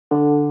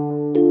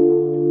Praise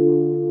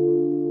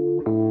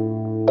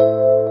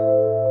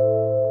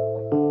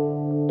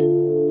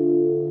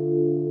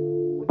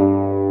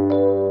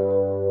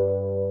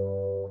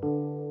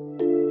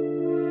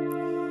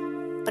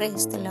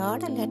the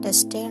Lord. Let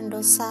us turn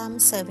to Psalm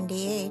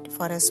 78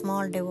 for a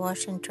small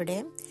devotion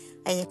today.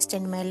 I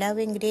extend my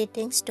loving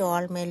greetings to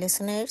all my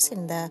listeners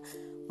in the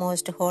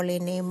most holy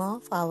name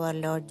of our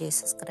Lord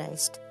Jesus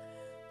Christ.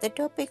 The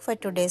topic for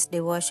today's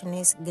devotion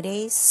is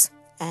grace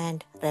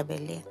and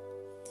rebellion.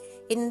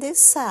 In this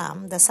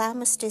psalm, the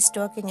psalmist is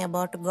talking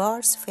about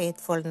God's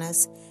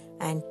faithfulness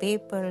and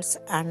people's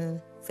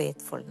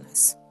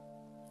unfaithfulness.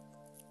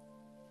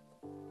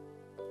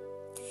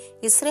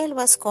 Israel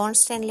was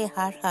constantly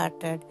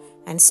hard-hearted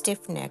and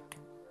stiff-necked.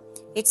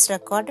 It's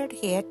recorded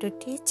here to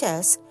teach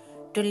us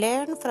to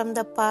learn from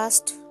the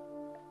past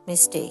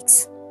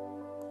mistakes.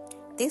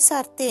 These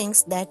are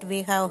things that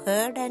we have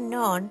heard and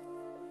known.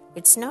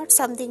 It's not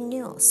something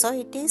new, so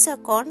it is a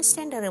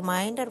constant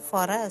reminder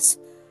for us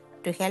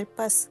to help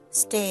us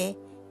stay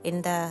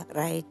in the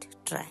right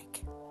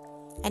track.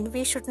 And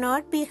we should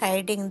not be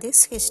hiding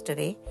this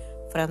history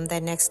from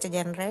the next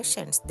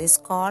generations. This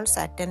calls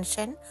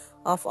attention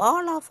of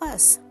all of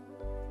us.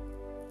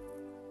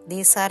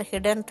 These are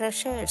hidden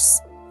treasures,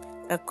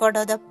 record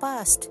of the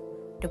past,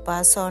 to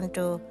pass on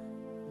to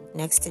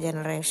next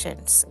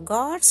generations.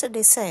 God's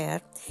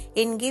desire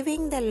in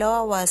giving the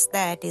law was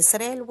that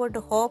Israel would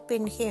hope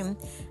in Him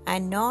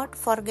and not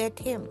forget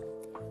Him,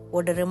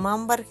 would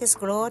remember His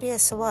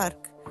glorious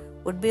work,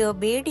 would be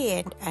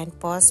obedient and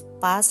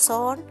pass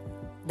on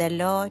the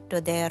law to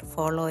their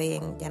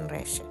following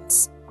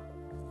generations.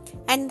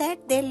 And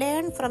that they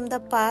learn from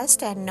the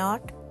past and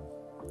not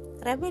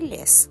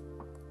rebellious.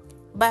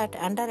 But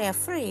under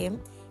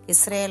Ephraim,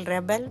 Israel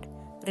rebelled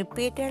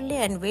repeatedly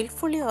and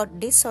willfully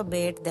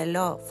disobeyed the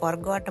law,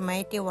 forgot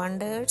mighty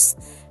wonders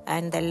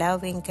and the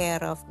loving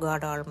care of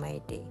God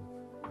Almighty.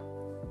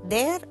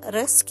 Their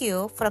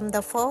rescue from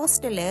the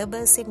forced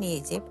labors in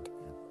Egypt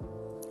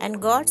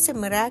and God's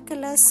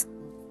miraculous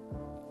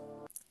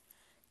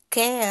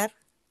care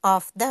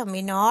of them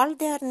in all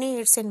their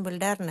needs in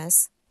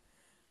wilderness,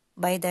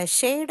 by the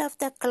shade of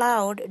the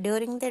cloud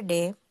during the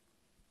day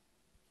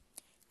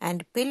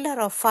and pillar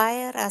of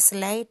fire as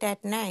light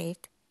at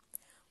night,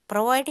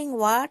 providing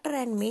water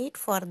and meat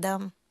for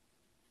them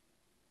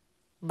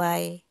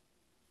by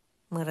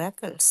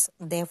miracles.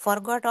 They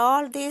forgot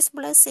all these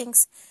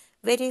blessings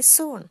very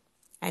soon,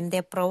 and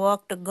they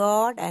provoked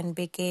God and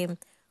became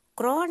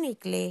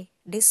chronically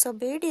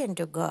disobedient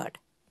to God.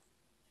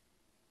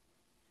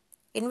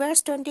 In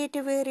verse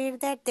 22 we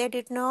read that they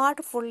did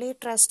not fully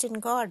trust in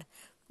God.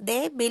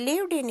 They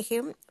believed in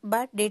Him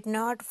but did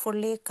not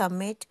fully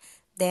commit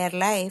their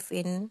life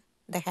in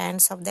the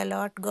hands of the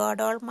Lord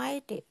God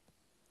Almighty.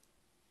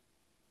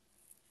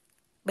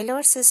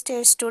 Beloved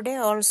sisters, today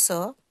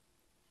also,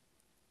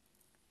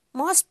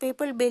 most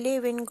people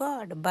believe in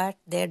God, but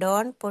they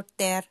don't put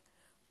their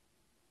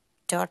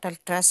total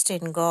trust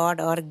in God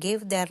or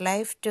give their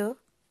life to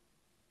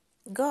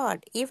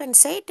God. Even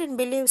Satan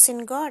believes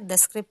in God, the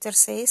scripture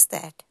says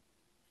that.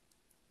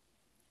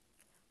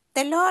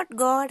 The Lord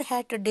God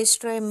had to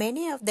destroy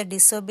many of the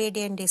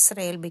disobedient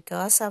Israel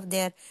because of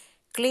their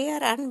clear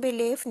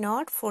unbelief,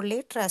 not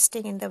fully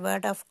trusting in the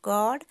word of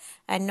God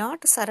and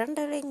not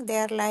surrendering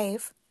their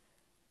life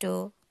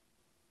to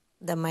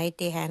the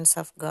mighty hands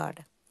of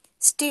God.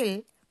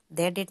 Still,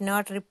 they did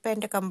not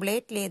repent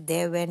completely.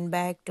 They went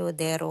back to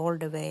their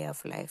old way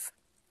of life.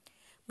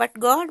 But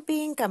God,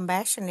 being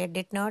compassionate,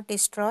 did not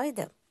destroy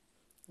them.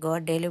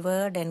 God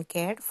delivered and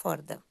cared for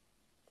them.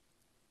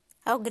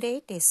 How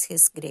great is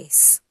His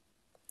grace!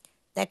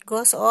 That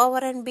goes over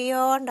and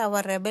beyond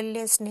our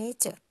rebellious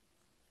nature.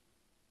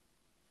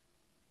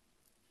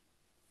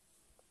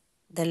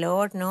 The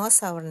Lord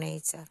knows our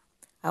nature,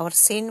 our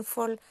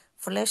sinful,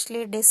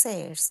 fleshly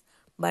desires,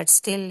 but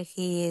still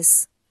He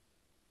is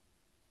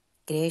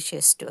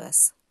gracious to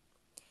us.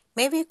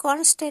 May we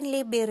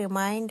constantly be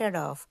reminded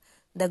of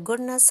the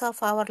goodness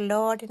of our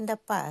Lord in the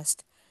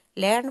past,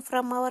 learn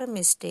from our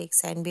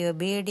mistakes, and be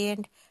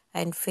obedient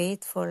and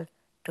faithful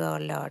to our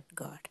Lord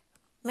God.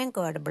 May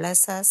God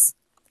bless us,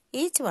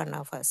 each one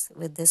of us,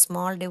 with this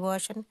small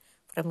devotion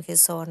from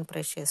His own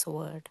precious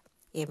word.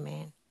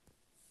 Amen.